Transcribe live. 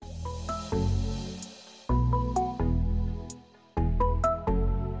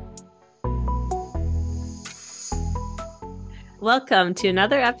Welcome to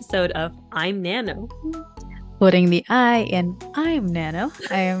another episode of I'm Nano. Putting the I in I'm Nano.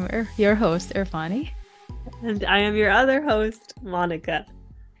 I am your host, Irfani. And I am your other host, Monica.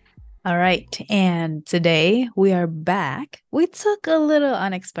 All right. And today we are back. We took a little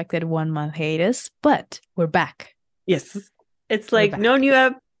unexpected 1 month hiatus, but we're back. Yes. It's We're like back. no new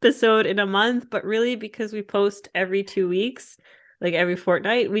episode in a month, but really because we post every 2 weeks, like every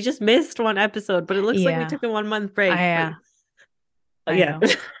fortnight, we just missed one episode, but it looks like we took a 1 month break. I Yeah. know.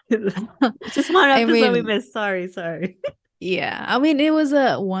 Just one I episode we mean, missed. Sorry. yeah. I mean, it was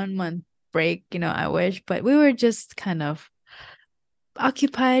a 1 month break, I wish, but we were just kind of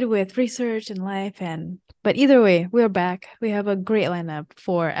occupied with research and life but either way, we're back. We have a great lineup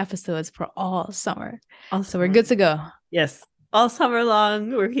for episodes for all summer. So we're good to go. Yes. All summer long,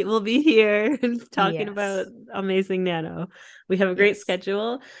 we'll be here talking about Yes. amazing Nano. We have a great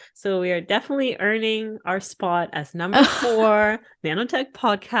schedule. So we are definitely earning our spot as number 4 nanotech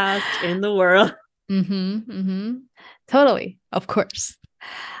podcast in the world. Totally. Of course.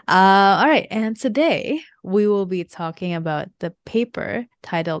 All right. And today we will be talking about the paper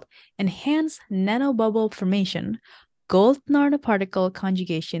titled Enhanced Nanobubble Formation, Gold Nanoparticle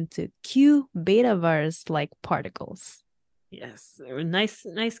Conjugation to Q Beta Virus-like Particles. Yes, nice,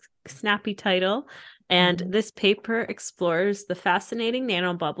 snappy title. And this paper explores the fascinating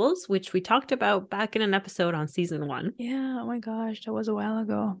nanobubbles, which we talked about back in an episode on season 1. Yeah, oh my gosh, that was a while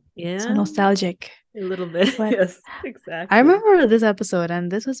ago. Yeah. So nostalgic. A little bit. But yes, exactly. I remember this episode, and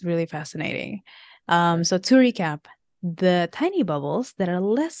this was really fascinating. So to recap, the tiny bubbles that are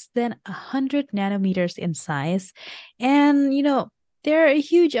less than 100 nanometers in size, and they're a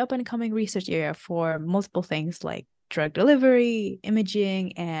huge up and coming research area for multiple things like drug delivery,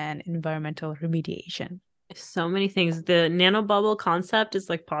 imaging, and environmental remediation. So many things. The nanobubble concept is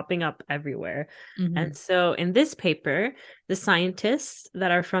like popping up everywhere. And so in this paper, the scientists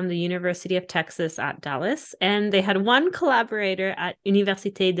that are from the University of Texas at Dallas, and they had one collaborator at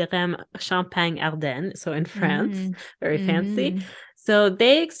Université de Reims Champagne-Ardenne, so in France, very fancy. So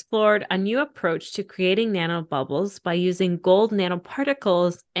they explored a new approach to creating nanobubbles by using gold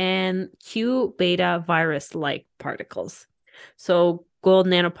nanoparticles and Q beta virus-like particles. So gold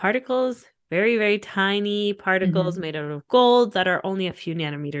nanoparticles, very, very tiny particles made out of gold that are only a few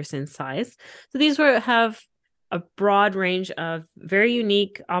nanometers in size. So these have a broad range of very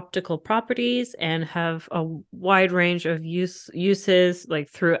unique optical properties and have a wide range of uses like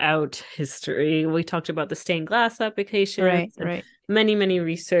throughout history. We talked about the stained glass applications, right. Many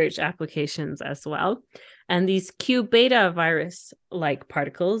research applications as well. And these Q beta virus-like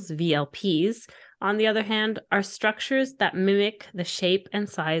particles, VLPs, on the other hand, are structures that mimic the shape and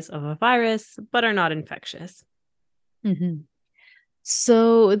size of a virus, but are not infectious.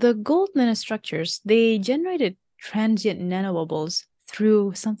 So the gold nanostructures, they generated transient nanobubbles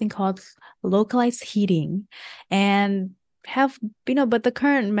through something called localized heating and but the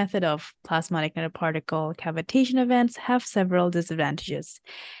current method of plasmatic nanoparticle cavitation events have several disadvantages.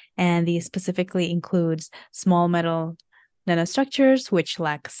 And these specifically includes small metal nanostructures, which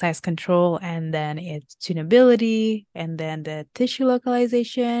lack size control, and then its tunability, and then the tissue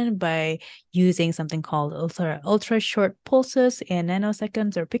localization by using something called ultra short pulses in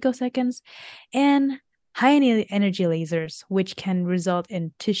nanoseconds or picoseconds, and high energy lasers, which can result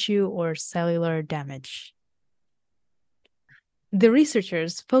in tissue or cellular damage. The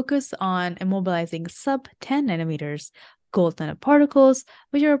researchers focus on immobilizing sub 10 nanometers gold nanoparticles,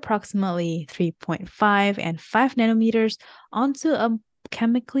 which are approximately 3.5 and 5 nanometers, onto a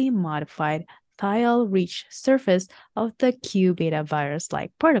chemically modified thiol-rich surface of the Q beta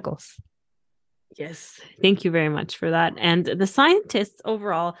virus-like particles. Yes, thank you very much for that. And the scientists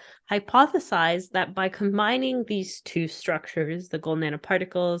overall hypothesized that by combining these two structures, the gold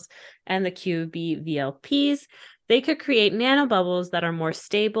nanoparticles and the QB VLPs, they could create nanobubbles that are more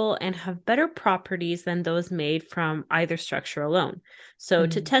stable and have better properties than those made from either structure alone. So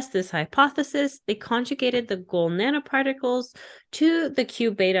to test this hypothesis, they conjugated the gold nanoparticles to the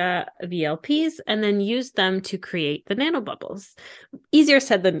Q beta VLPs and then used them to create the nanobubbles. Easier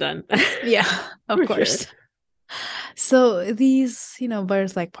said than done. Yeah, of course. Sure. So these,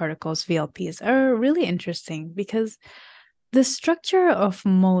 virus-like particles, VLPs, are really interesting because the structure of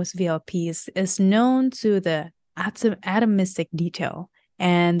most VLPs is known to the atomistic detail,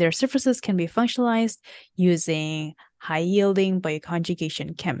 and their surfaces can be functionalized using high-yielding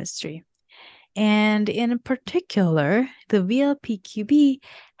bioconjugation chemistry. And in particular, the VLP-QB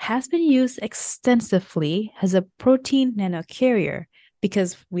has been used extensively as a protein nanocarrier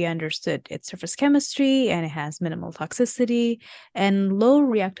because we understood its surface chemistry and it has minimal toxicity and low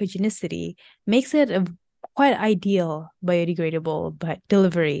reactogenicity, makes it a quite ideal biodegradable but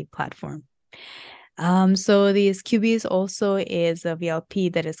delivery platform. So these QBs also is a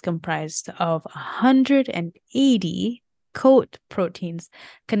VLP that is comprised of 180 coat proteins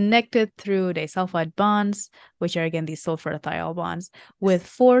connected through disulfide bonds, which are again these sulfur-thiol bonds, with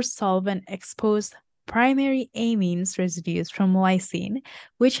 4 solvent-exposed primary amines residues from lysine,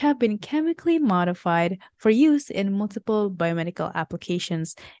 which have been chemically modified for use in multiple biomedical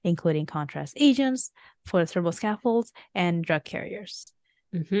applications, including contrast agents, photothermal scaffolds, and drug carriers.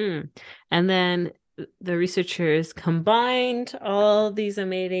 And then the researchers combined all these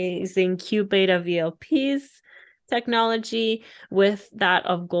amazing Q beta VLPs technology with that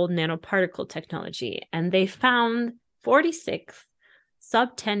of gold nanoparticle technology. And they found 46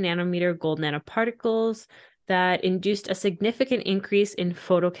 sub 10 nanometer gold nanoparticles that induced a significant increase in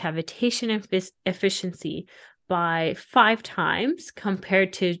photocavitation efficiency by 5 times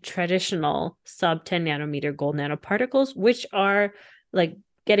compared to traditional sub 10 nanometer gold nanoparticles, which are like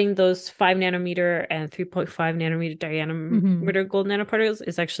getting those 5 nanometer and 3.5 nanometer diameter gold nanoparticles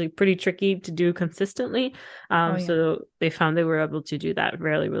is actually pretty tricky to do consistently. So they found they were able to do that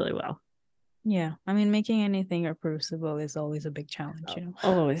really, really well. Yeah, I mean, making anything reproducible is always a big challenge, you know.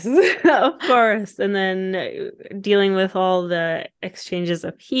 Always, of course. And then dealing with all the exchanges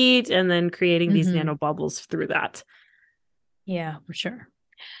of heat and then creating these nanobubbles through that. Yeah, for sure.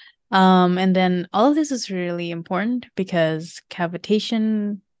 And then all of this is really important because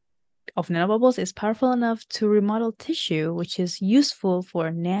cavitation of nanobubbles is powerful enough to remodel tissue, which is useful for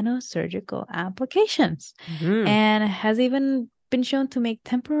nanosurgical applications, and has even been shown to make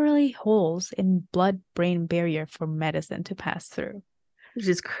temporary holes in blood-brain barrier for medicine to pass through. Which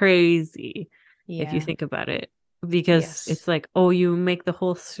is crazy if you think about it. Because it's like, oh, you make the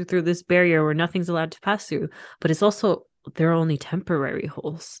holes through this barrier where nothing's allowed to pass through. But it's also, they're only temporary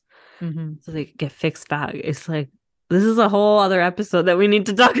holes. So they get fixed back. It's like, this is a whole other episode that we need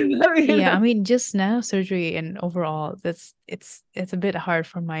to talk about. I mean, just nanosurgery and overall, it's a bit hard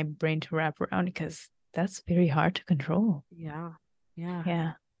for my brain to wrap around because that's very hard to control. Yeah.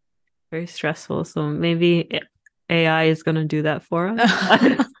 Very stressful. So maybe AI is going to do that for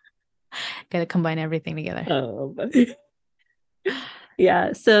us. Gotta combine everything together.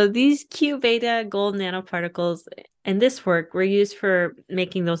 Yeah, so these Q beta gold nanoparticles in this work were used for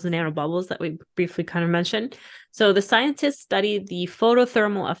making those nanobubbles that we briefly kind of mentioned. So the scientists studied the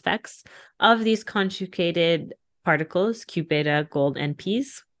photothermal effects of these conjugated particles, Q beta gold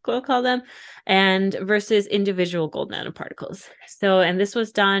NPs, we'll call them, and versus individual gold nanoparticles. And this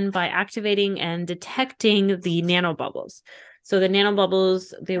was done by activating and detecting the nanobubbles. So the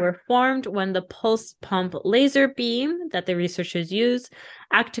nanobubbles, they were formed when the pulse pump laser beam that the researchers use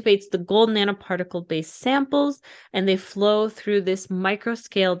activates the gold nanoparticle-based samples, and they flow through this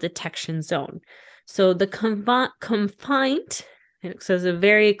microscale detection zone. So the confined, so it's a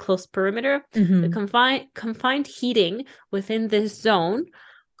very close perimeter, the confined heating within this zone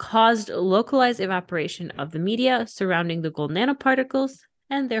caused localized evaporation of the media surrounding the gold nanoparticles,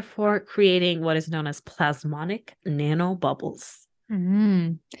 and therefore creating what is known as plasmonic nanobubbles.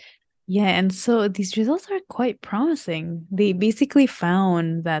 Yeah, and so these results are quite promising. They basically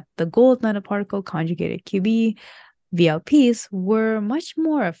found that the gold nanoparticle conjugated QB VLPs were much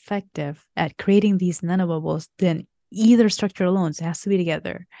more effective at creating these nanobubbles than either structure alone. So it has to be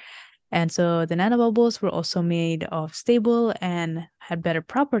together. And so the nanobubbles were also made of stable and had better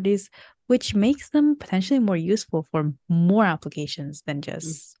properties, which makes them potentially more useful for more applications than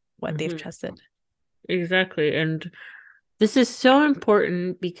just what they've tested. Exactly. And this is so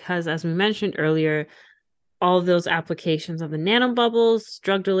important because, as we mentioned earlier, all of those applications of the nanobubbles,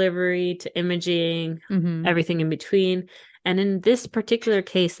 drug delivery to imaging, everything in between. And in this particular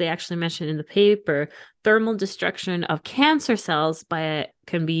case, they actually mentioned in the paper, thermal destruction of cancer cells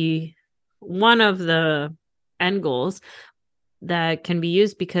can be one of the end goals that can be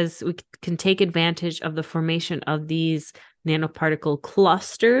used because we can take advantage of the formation of these nanoparticle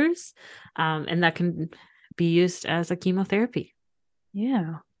clusters, and that can be used as a chemotherapy.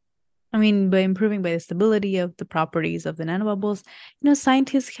 Yeah. I mean, by improving by the stability of the properties of the nanobubbles,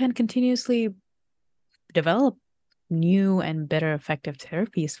 scientists can continuously develop new and better effective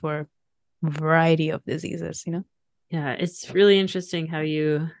therapies for a variety of diseases, Yeah, it's really interesting how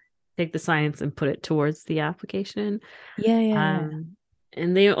you take the science and put it towards the application. And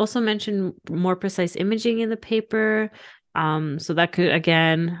they also mentioned more precise imaging in the paper. So that could,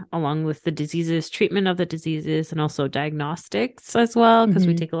 again, along with the diseases, treatment of the diseases, and also diagnostics as well, because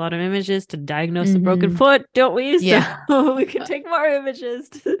we take a lot of images to diagnose a broken foot, don't we? So we can take more images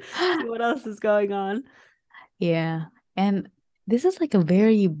to see what else is going on. Yeah. And this is like a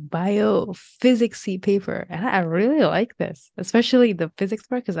very biophysicsy paper, and I really like this, especially the physics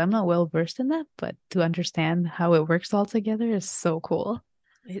part, because I'm not well versed in that, but to understand how it works all together is so cool.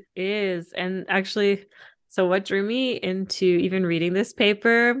 It is. And actually, so what drew me into even reading this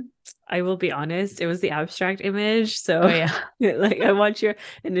paper, I will be honest, it was the abstract image. Oh So yeah. like I want your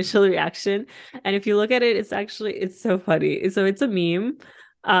initial reaction. And if you look at it, it's so funny. So it's a meme.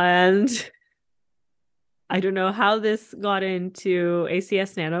 And I don't know how this got into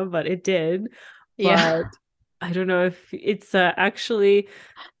ACS Nano, but it did. But Yeah. I don't know if it's actually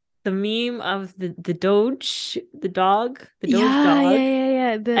the meme of the Doge, the Doge Yeah, yeah, dog, yeah,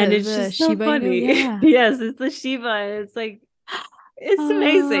 yeah. and it's The just so Shiba Inu, funny. yeah. Yes, it's the Shiba, and it's like it's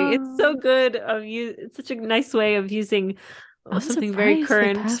amazing. It's so Oh, good of you. It's such a nice way of using I'm something very surprised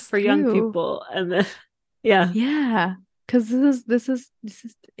it current passed for young through. people, and then yeah, Yeah. Because this is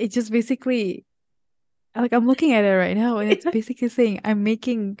it just basically like I'm looking at it right now and it's basically saying I'm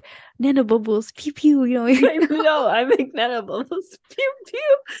making nanobubbles pew pew, you know. I know. I make nanobubbles. Pew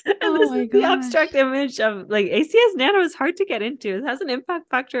pew. And Oh this my is the abstract gosh. image of like ACS Nano is hard to get into. It has an impact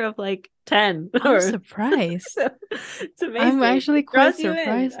factor of like 10 I'm or surprised. so it's I'm amazing. actually It quite draws you in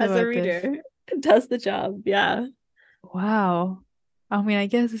surprised as a about this. reader. It does the job. Yeah. Wow. I mean, I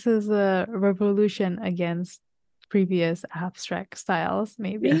guess this is a revolution against previous abstract styles,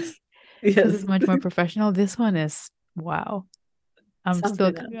 maybe, Yes. because Yes. it's much more professional. This one is wow. I'm still,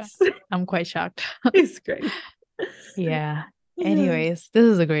 Something else. I'm quite shocked. It's great. Yeah. Yeah. Anyways, this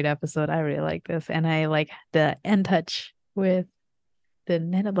is a great episode. I really like this. And I like the end touch with the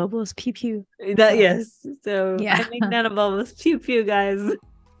nanobubbles pew pew. That So, yes. So yeah. I make nanobubbles. Pew pew, guys.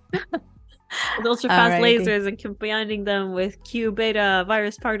 With ultra fast Alrighty. lasers and combining them with Q beta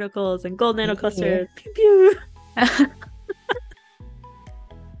virus particles and gold Yeah. nanoclusters. Pew pew.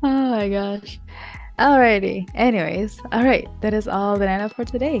 Oh my gosh. Alrighty. Anyways, all right. That is all the nano for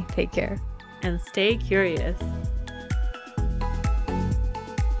today. Take care. And stay curious.